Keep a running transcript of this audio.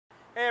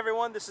Hey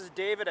everyone, this is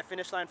David at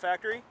Finish Line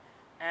Factory,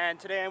 and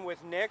today I'm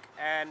with Nick,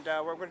 and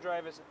we're going to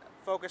drive his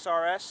Focus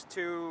RS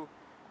to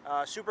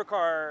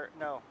Curated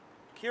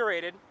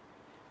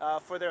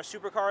for their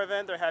supercar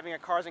event. They're having a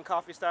cars and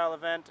coffee style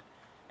event,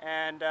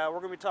 and we're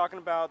going to be talking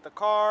about the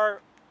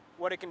car,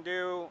 what it can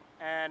do,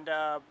 and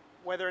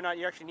whether or not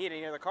you actually need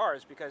any of the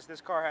cars, because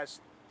this car has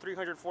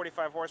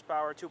 345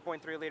 horsepower,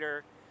 2.3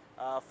 liter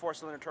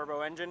 4-cylinder turbo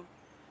engine,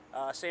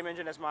 same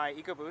engine as my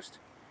EcoBoost,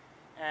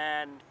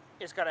 and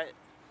it's got a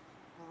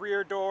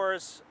rear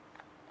doors,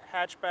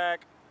 hatchback.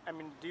 I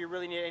mean, do you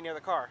really need any other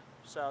car?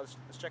 So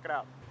let's check it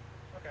out.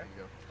 Okay. There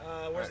you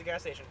go. Where's the gas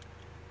station?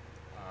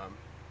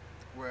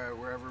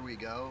 Wherever we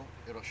go,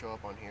 it'll show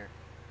up on here.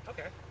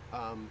 Okay.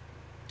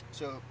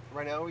 So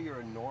right now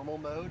you're in normal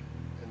mode,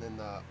 and then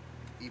the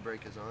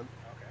e-brake is on.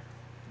 Okay.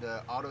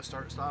 The auto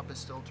start stop is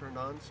still turned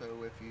on, so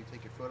if you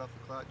take your foot off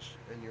the clutch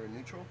and you're in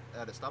neutral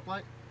at a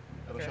stoplight,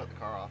 it'll shut the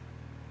car off.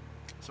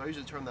 So I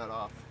usually turn that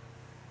off.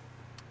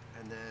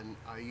 And then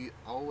I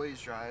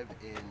always drive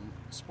in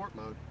sport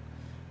mode,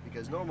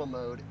 because normal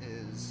mode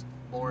is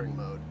boring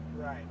mode.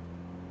 Right.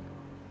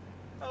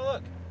 Oh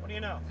look, what do you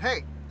know?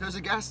 Hey, there's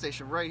a gas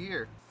station right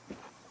here.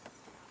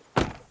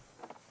 Get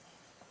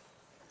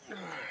the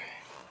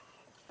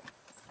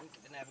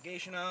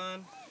navigation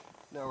on.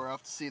 Now we're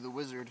off to see the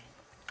wizard.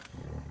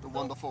 The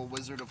wonderful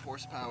wizard of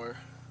horsepower.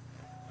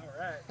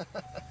 Alright.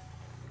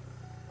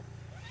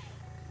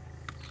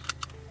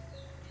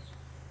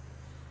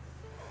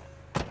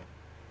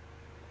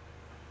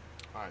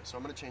 Alright, so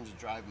I'm going to change the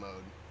drive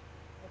mode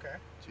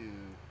to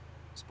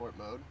sport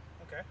mode.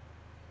 Okay.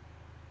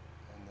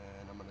 And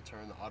then I'm going to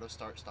turn the auto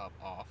start stop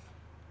off.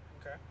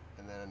 Okay.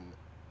 And then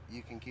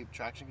you can keep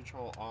traction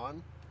control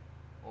on,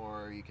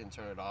 or you can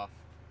turn it off.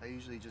 I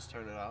usually just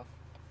turn it off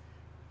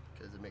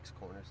because it makes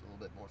corners a little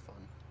bit more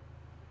fun.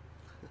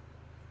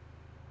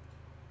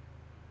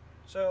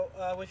 So,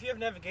 if you have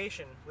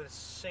navigation with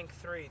Sync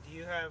 3, do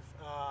you have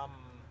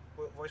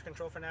voice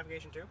control for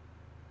navigation too?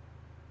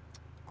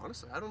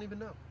 Honestly, I don't even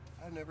know.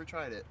 I've never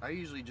tried it. I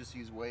usually just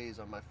use Waze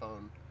on my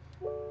phone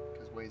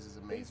because Waze is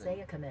amazing. Please say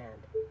a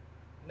command.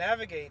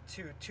 Navigate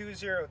to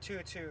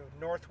 2022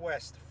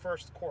 Northwest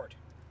 1st Court.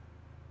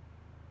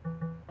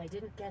 I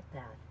didn't get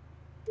that.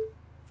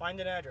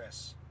 Find an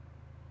address.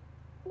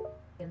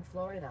 In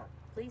Florida,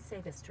 please say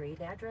the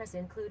street address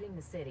including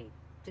the city.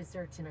 To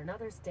search in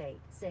another state,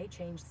 say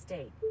change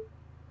state.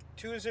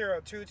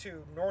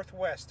 2022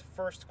 Northwest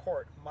 1st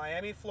Court,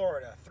 Miami,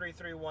 Florida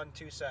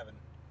 33127.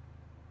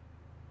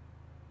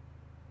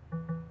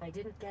 I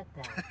didn't get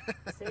that.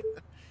 Say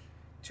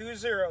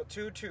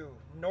 2022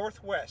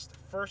 Northwest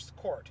 1st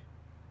Court,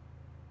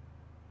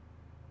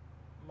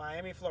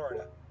 Miami,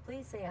 Florida.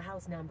 Please say a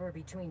house number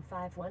between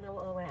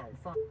 5100 and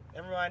 5.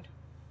 Never mind.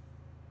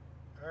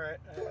 Alright,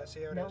 I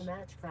see how it No is.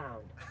 match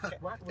found.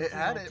 What would It you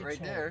had like it to right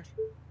change? there.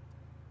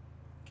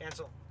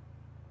 Cancel.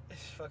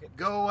 Fuck it.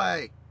 Go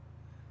away.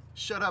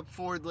 Shut up,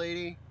 Ford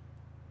lady.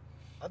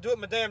 I'll do it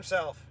my damn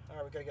self.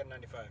 Alright, we gotta get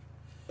 95.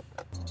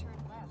 To turn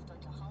left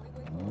onto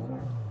Hollywood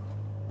Boulevard.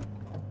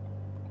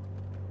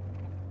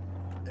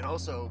 And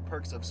also,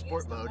 perks of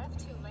sport Use the mode, left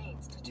 2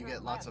 lanes to you turn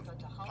get lots of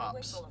left onto Hollywood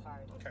pops.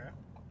 Boulevard. Okay.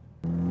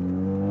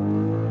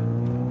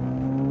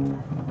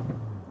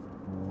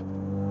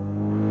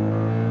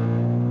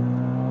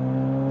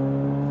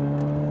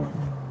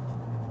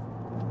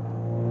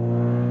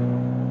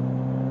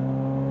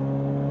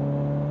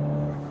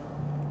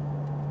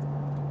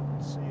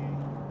 Let's see.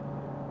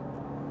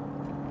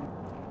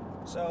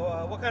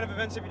 So, what kind of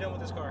events have you done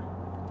with this car?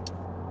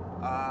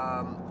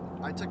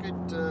 I took it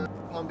to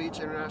Palm Beach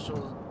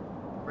International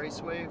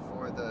Raceway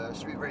for the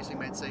Street Racing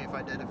Made Safe.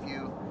 I did a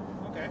few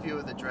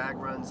of the drag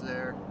runs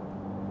there.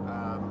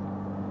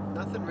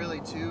 Nothing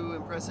really too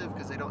impressive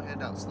because they don't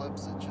hand out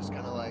slips. It's just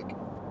kind of like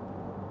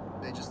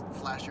they just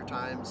flash your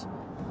times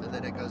and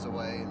then it goes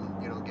away and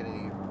you don't get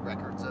any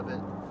records of it.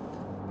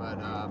 But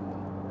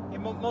Yeah,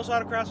 most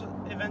autocross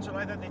events are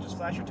like that. They just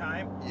flash your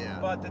time. yeah.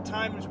 But the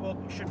times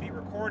should be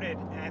recorded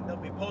and they'll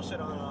be posted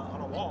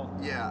on a wall.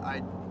 Yeah,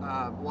 I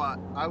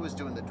was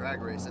doing the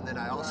drag race, and then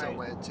I also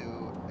went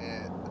to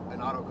an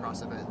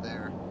autocross event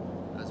there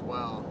as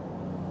well,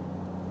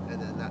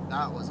 and then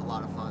that was a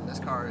lot of fun. This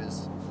car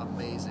is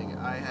amazing.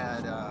 I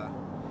had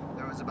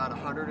there was about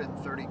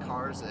 130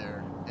 cars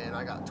there, and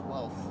I got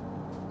 12th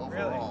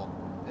overall.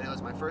 Really? And it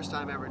was my first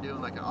time ever doing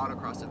like an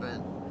autocross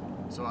event,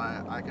 so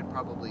I could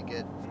probably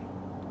get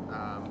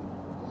a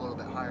little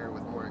bit higher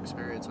with more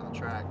experience on the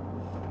track.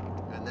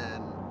 And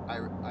then I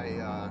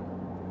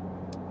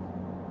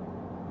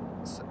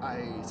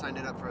signed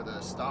it up for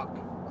the stock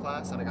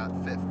class, and I got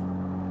 5th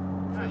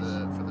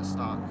for the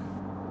stock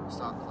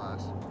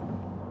class.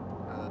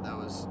 That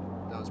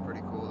was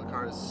pretty cool. The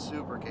car is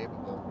super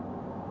capable.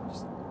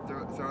 Just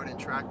throw it in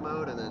track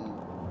mode, and then.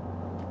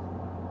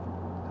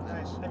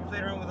 Nice. Have you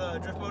played around with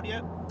drift mode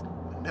yet?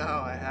 No,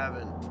 I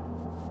haven't.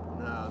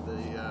 No,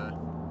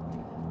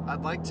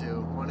 I'd like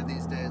to one of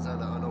these days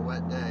on a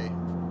wet day.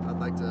 I'd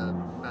like to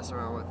mess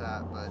around with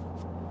that, but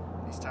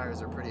these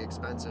tires are pretty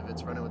expensive.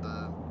 It's running with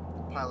the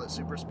Pilot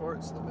Super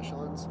Sports, the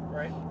Michelin's.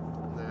 Right.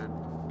 They're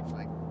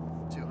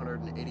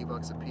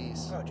 $180 a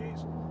piece. Oh,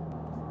 jeez.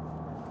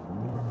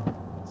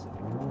 Let's see.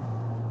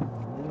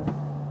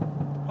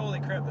 Holy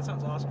crap, that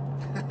sounds awesome.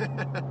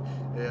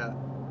 Yeah.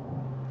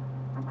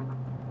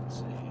 Let's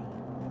see.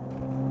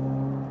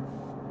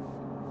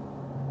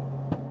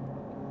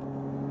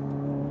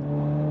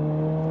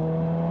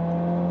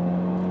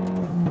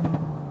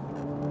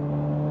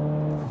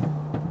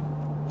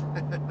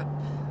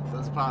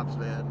 Those pops,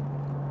 man.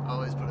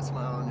 Always put a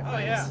smile on your face. Oh,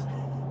 yeah.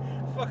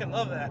 I fucking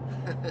love that.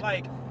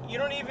 Like, you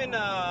don't even,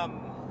 the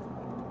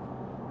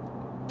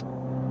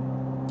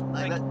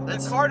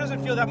car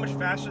doesn't feel that much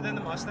faster than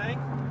the Mustang.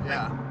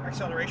 Yeah. Like,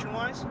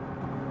 acceleration-wise.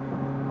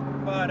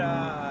 But,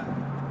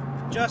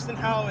 just in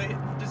how it,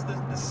 just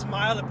the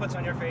smile it puts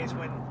on your face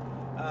when,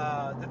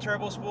 the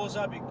turbo spools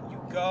up, you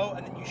go,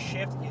 and then you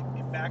shift,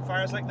 it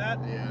backfires like that.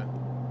 Yeah.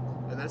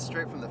 And that's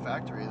straight from the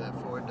factory that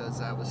Ford does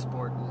that with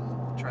sport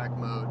and track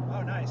mode.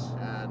 Oh, nice.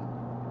 And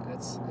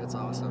it's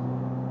awesome.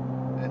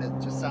 And it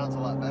just sounds a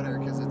lot better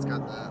because it's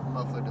got the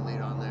muffler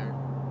delete on there.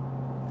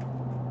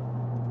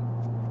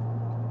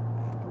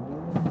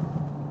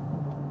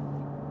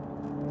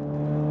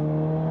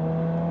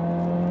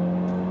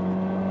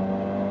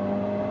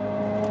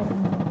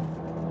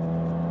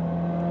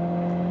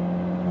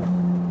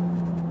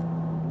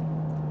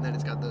 And then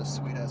it's got those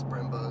sweet ass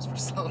Brembos for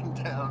slowing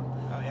down.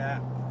 Oh, yeah.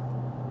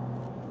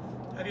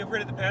 Have you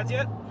upgraded the pads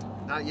yet?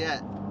 Not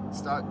yet.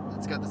 It's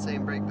got the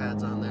same brake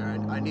pads on there.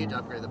 I need to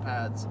upgrade the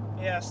pads.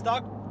 Yeah,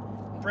 stock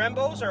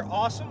Brembos are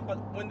awesome, but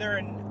when they're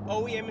an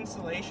OEM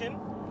installation,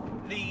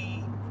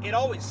 it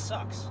always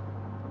sucks.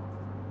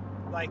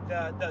 Like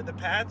the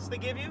pads they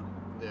give you,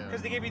 Yeah.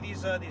 because they give you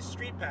these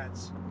street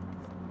pads.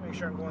 Make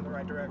sure I'm going the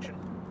right direction.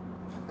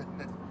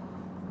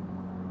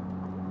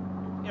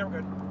 Yeah,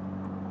 we're good.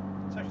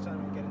 It's actually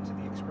telling me to get into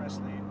the express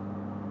lane.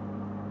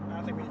 I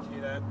don't think we need to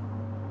do that.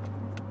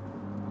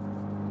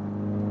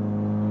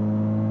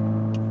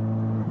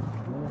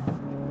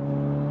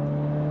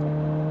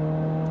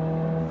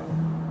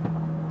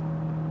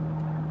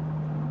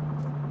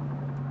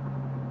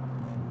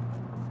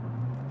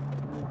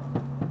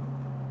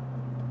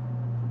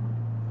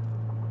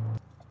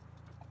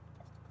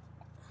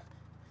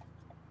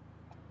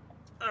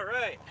 All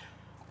right,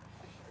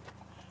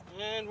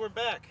 and we're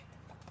back.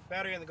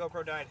 Battery on the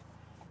GoPro died.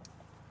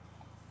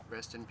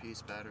 Rest in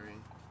peace, battery.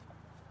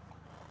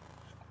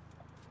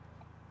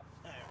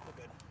 All right, we're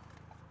good.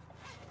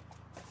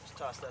 Just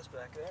toss this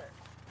back there.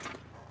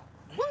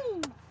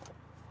 Woo!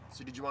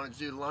 So did you want to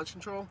do the launch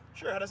control?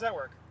 Sure, how does that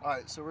work? All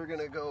right, so we're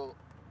gonna go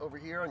over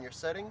here on your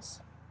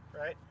settings.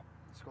 Right?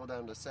 Scroll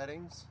down to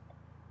settings.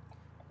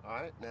 All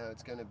right, now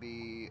it's gonna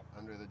be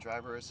under the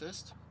driver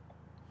assist.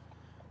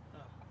 Oh.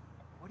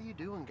 What are you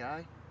doing,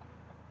 guy?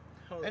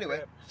 Holy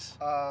Anyway,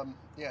 crap.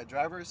 yeah,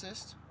 driver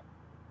assist.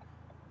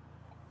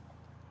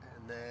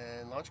 And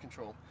then launch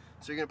control.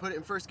 So you're gonna put it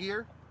in first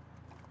gear.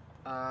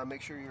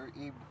 Make sure your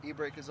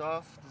e-brake is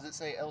off. Does it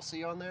say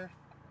LC on there?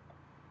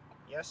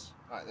 Yes.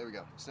 All right, there we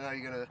go. So now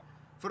you're gonna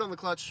foot on the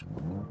clutch,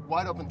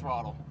 wide open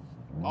throttle,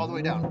 all the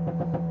way down.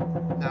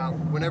 Now,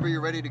 whenever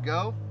you're ready to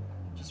go,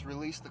 just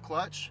release the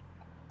clutch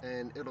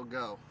and it'll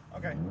go.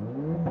 Okay.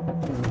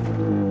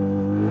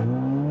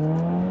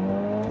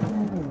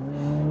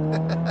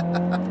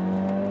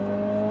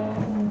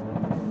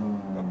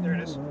 Oh, there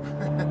it is.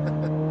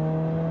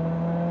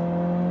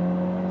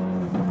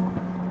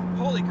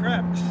 Holy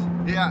crap.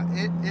 Yeah,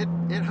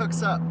 it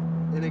hooks up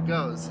and it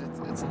goes.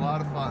 It's a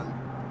lot of fun.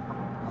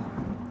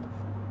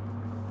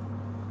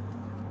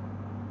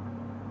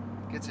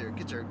 Get your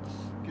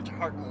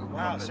heart moving.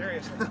 Wow,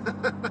 seriously.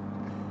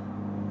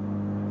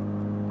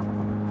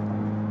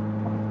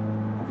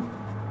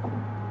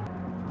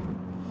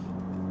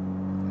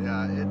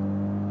 Yeah,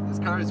 this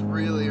car is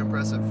really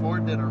impressive.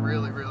 Ford did a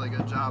really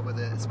good job with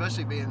it,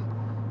 especially being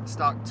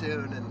stock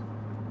tune and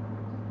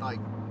like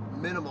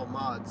minimal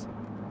mods.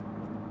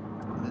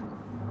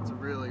 It's a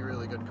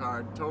really good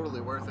car. Totally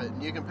worth it.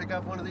 And you can pick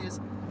up one of these.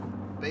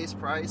 Base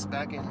price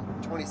back in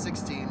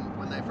 2016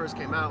 when they first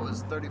came out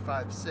was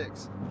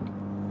 $35,600,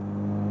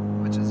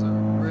 which is a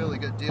really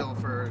good deal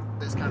for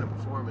this kind of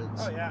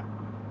performance. Oh yeah,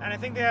 and I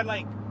think they had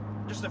like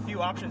just a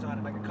few options on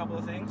it, like a couple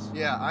of things.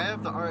 Yeah, I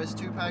have the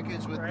RS2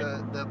 package with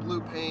Right. the blue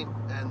paint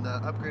and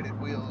the upgraded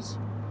wheels,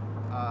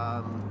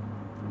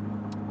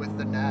 with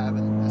the nav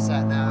and the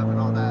sat nav and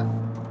all that.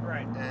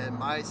 Right. And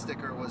my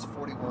sticker was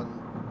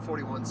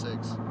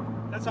 41.6.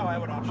 That's how I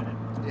would option it.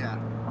 Yeah.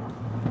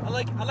 I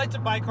like to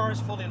buy cars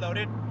fully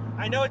loaded.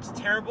 I know it's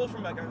terrible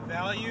from like a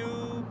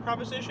value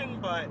proposition,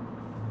 but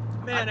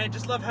man, I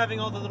just love having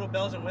all the little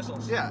bells and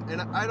whistles. Yeah,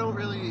 and I don't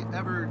really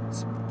ever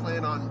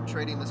plan on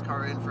trading this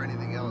car in for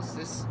anything else.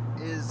 This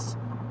is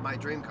my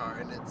dream car,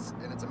 and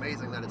it's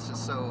amazing that it's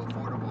just so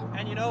affordable.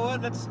 And you know what?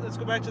 Let's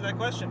go back to that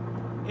question.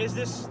 Is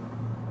this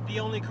the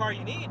only car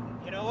you need?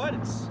 You know what?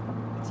 It's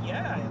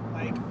yeah.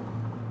 Like,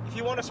 if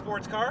you want a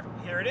sports car,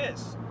 here it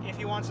is. If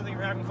you want something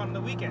for having fun on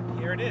the weekend,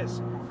 here it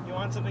is. You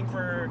want something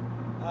for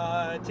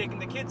taking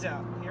the kids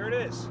out, here it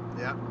is.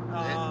 Yeah.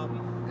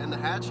 And the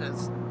hatch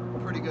has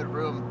pretty good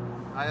room.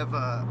 I have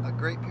a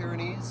Great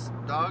Pyrenees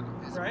dog.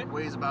 Right.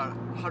 weighs about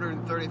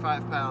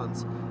 135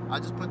 pounds. I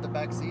just put the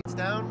back seats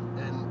down,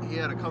 and he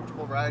had a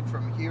comfortable ride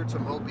from here to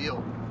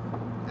Mobile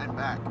and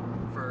back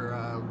for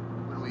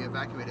when we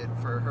evacuated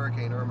for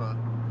Hurricane Irma.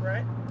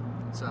 Right.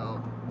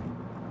 So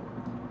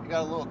it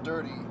got a little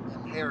dirty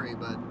and hairy,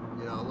 but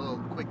you know, a little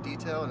quick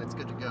detail, and it's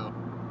good to go.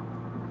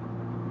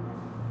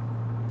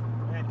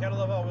 Man, gotta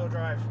love all-wheel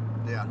drive.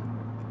 Yeah.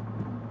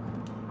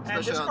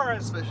 And this car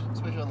has,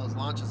 especially on those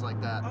launches like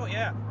that. oh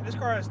yeah, and this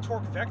car has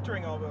torque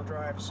vectoring all-wheel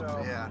drive, so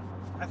Yeah.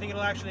 I think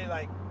it'll actually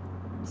like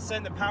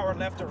send the power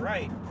left or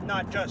right,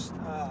 not just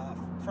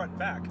front and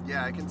back.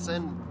 Yeah, I can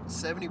send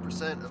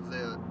 70% of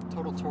the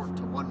total torque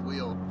to one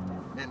wheel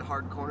in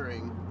hard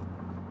cornering,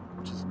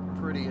 which is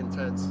pretty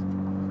intense.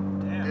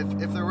 Damn.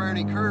 If there were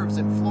any curves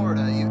in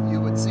Florida, you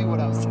would see what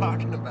I was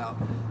talking about.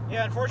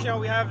 Yeah, unfortunately all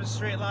we have is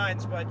straight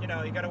lines, but you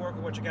know, you gotta work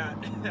with what you got.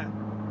 Yeah.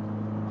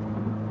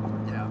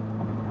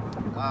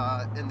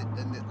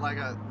 And like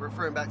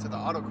referring back to the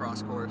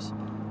autocross course,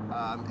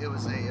 it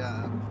was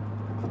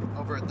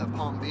over at the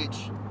Palm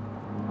Beach.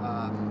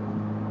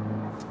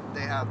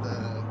 They have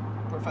the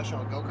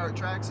professional go-kart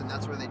tracks, and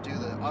that's where they do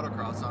the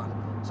autocross on.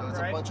 So it's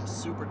Right. a bunch of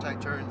super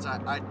tight turns.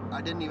 I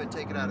didn't even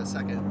take it out a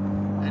second,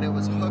 and it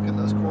was hooking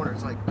those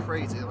corners like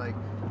crazy. Like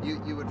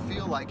you would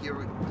feel like you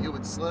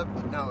would slip,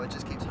 but no, it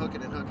just keeps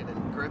hooking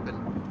and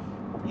gripping.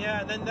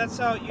 Yeah, and then that's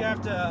how you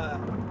have to,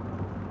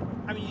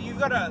 I mean, you've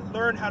got to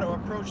learn how to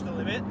approach the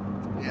limit,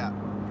 Yeah.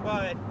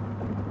 but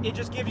it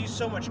just gives you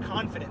so much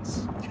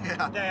confidence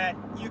Yeah. that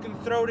you can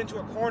throw it into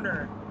a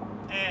corner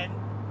and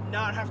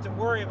not have to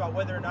worry about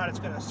whether or not it's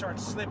going to start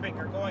slipping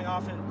or going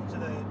off into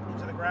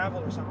the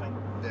gravel or something.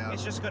 Yeah.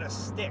 It's just going to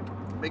stick.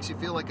 Makes you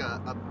feel like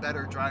a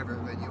better driver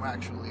than you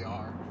actually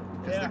are,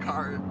 because Yeah. the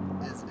car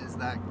is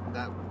that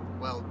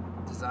well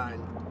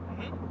designed.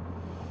 Mm-hmm.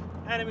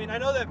 And I mean, I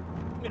know that,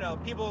 you know,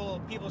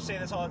 people say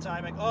this all the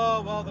time, like,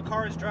 oh, well, the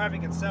car is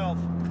driving itself.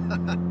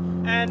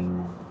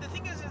 And the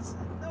thing is,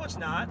 no, it's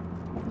not.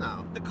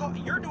 No. The car,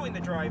 you're doing the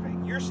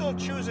driving. You're still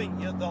choosing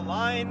the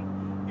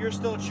line. You're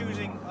still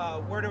choosing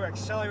where to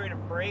accelerate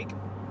and brake.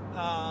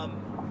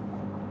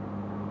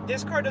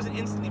 This car doesn't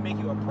instantly make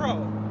you a pro.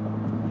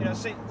 You know,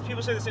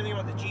 people say the same thing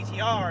about the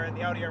GTR and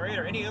the Audi R8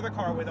 or any other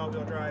car with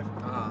all-wheel drive.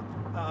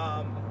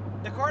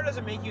 The car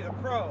doesn't make you the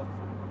pro.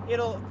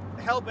 It'll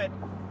help it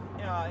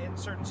in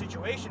certain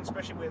situations,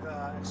 especially with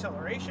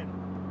acceleration.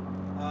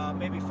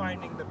 Maybe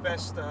finding the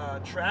best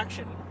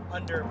traction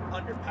under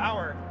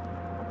power.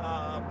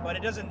 But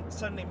it doesn't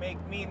suddenly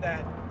mean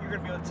that you're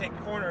going to be able to take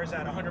corners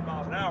at 100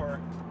 miles an hour,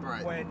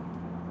 Right. when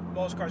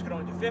most cars can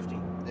only do 50.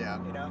 Yeah.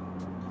 You know,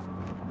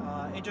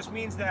 it just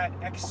means that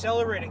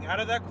accelerating out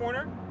of that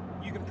corner,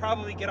 you can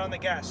probably get on the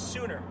gas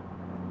sooner,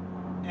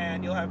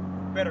 and you'll have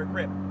better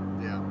grip.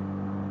 Yeah.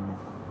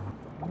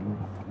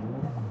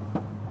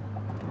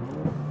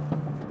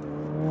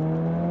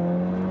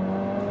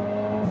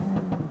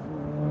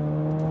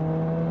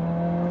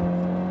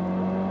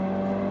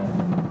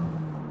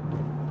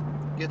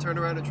 Get turned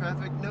around in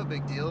traffic? No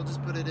big deal.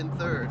 Just put it in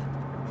third.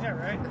 Yeah,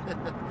 right.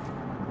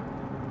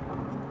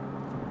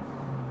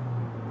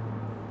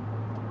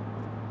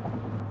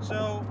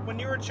 So, when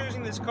you were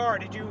choosing this car,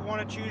 did you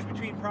want to choose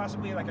between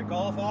possibly like a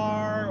Golf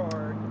R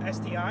or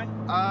STI?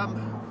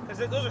 Because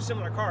those are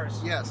similar cars.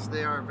 Yes,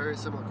 they are very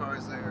similar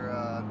cars.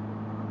 They're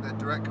the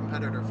direct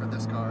competitor for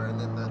this car, and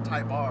then the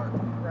Type R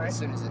Right. as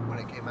soon as when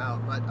it came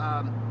out. But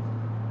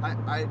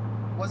I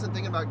wasn't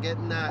thinking about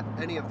getting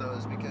any of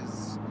those,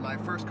 because my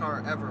first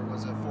car ever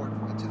was a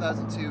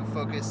 2002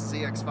 Focus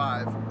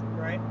ZX5,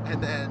 Right.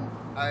 and then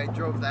I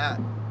drove that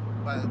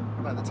by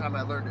the time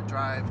I learned to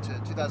drive to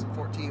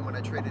 2014, when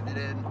I traded it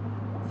in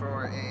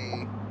for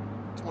a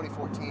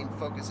 2014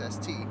 Focus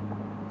ST.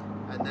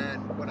 And then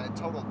when I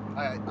totaled,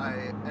 I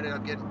ended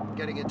up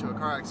getting into a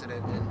car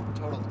accident and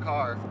totaled the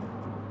car,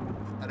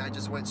 and I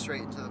just went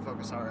straight into the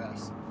Focus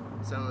RS.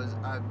 So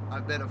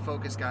I've been a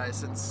Focus guy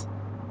since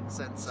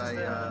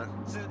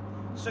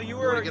So you you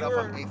were want to get off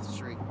on 8th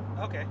Street.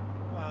 Okay,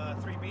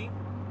 3B.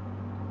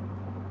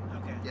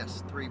 Okay.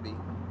 Yes, 3B.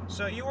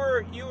 So you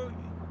were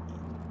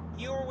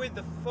with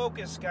the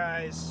Focus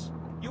guys.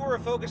 You were a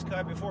Focus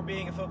guy before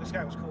being a Focus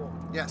guy was cool.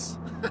 Yes.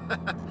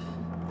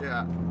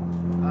 Yeah.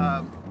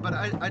 But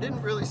I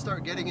didn't really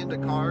start getting into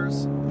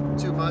cars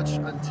too much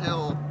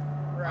until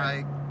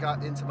Right. I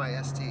got into my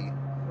ST.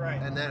 Right.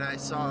 And then I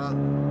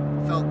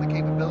felt the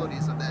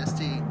capabilities of the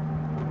ST,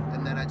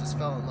 and then I just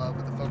fell in love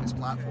with the Focus Okay,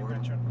 we're platform.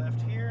 gonna turn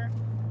left here.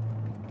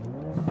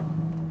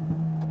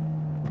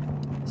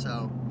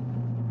 So,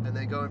 and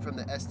then going from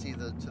the ST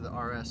to the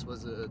RS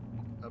was a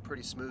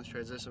pretty smooth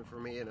transition for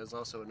me, and it was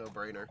also a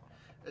no-brainer,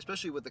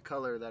 especially with the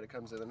color that it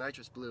comes in. The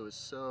nitrous blue is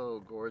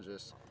so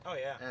gorgeous, Oh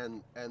yeah.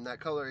 and that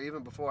color,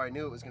 even before I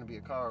knew it was going to be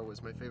a car,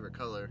 was my favorite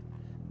color.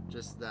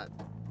 Just that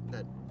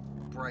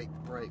bright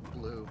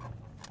blue.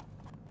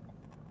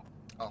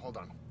 Oh, hold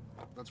on.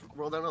 Let's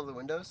roll down all the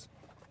windows,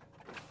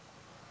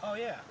 Oh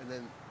yeah. and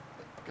then,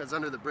 because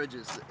under the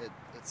bridges,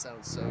 it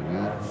sounds so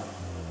good.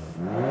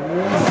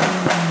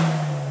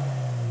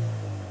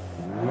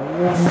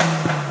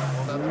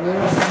 Roll down the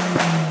windows.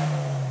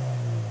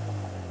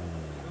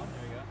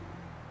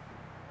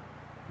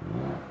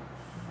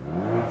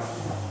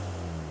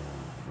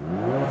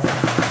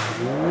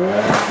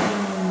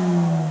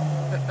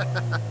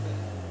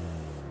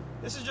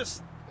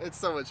 It's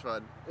so much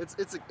fun.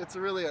 It's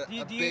really a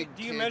big do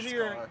you kid's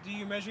measure car. do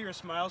you measure your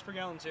miles per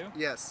gallon too?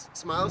 Yes,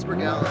 miles per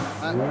gallon.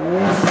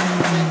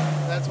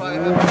 That's why I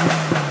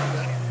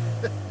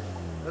have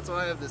that's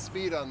why I have the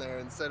speed on there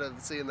instead of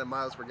seeing the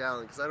miles per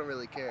gallon, because I don't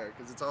really care,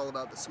 because it's all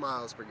about the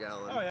miles per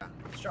gallon. Oh yeah.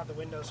 Let's drop the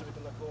window so we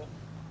can look cool.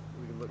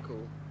 We can look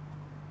cool.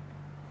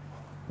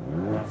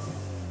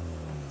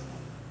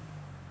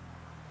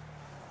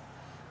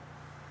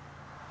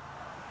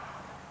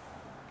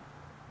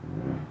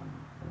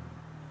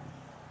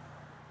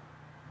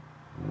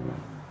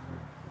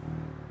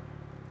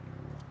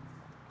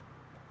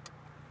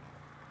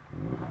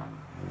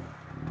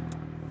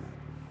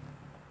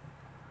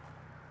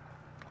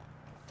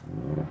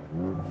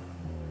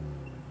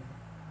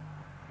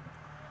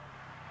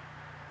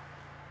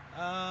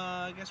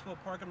 I guess we'll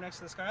park them next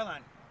to the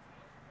Skyline.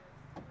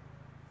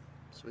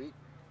 Sweet.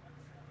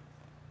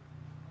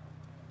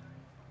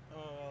 Oh,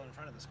 well, in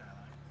front of the Skyline.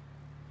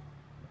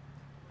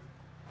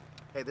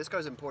 Hey, this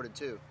car's imported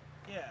too.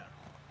 Yeah.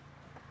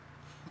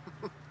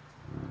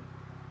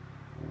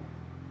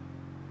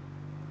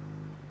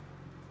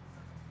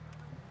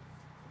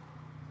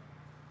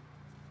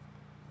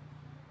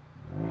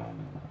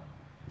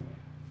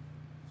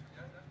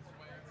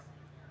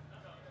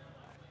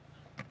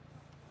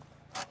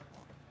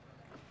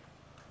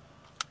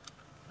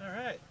 All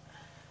right.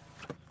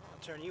 I'll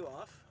turn you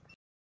off.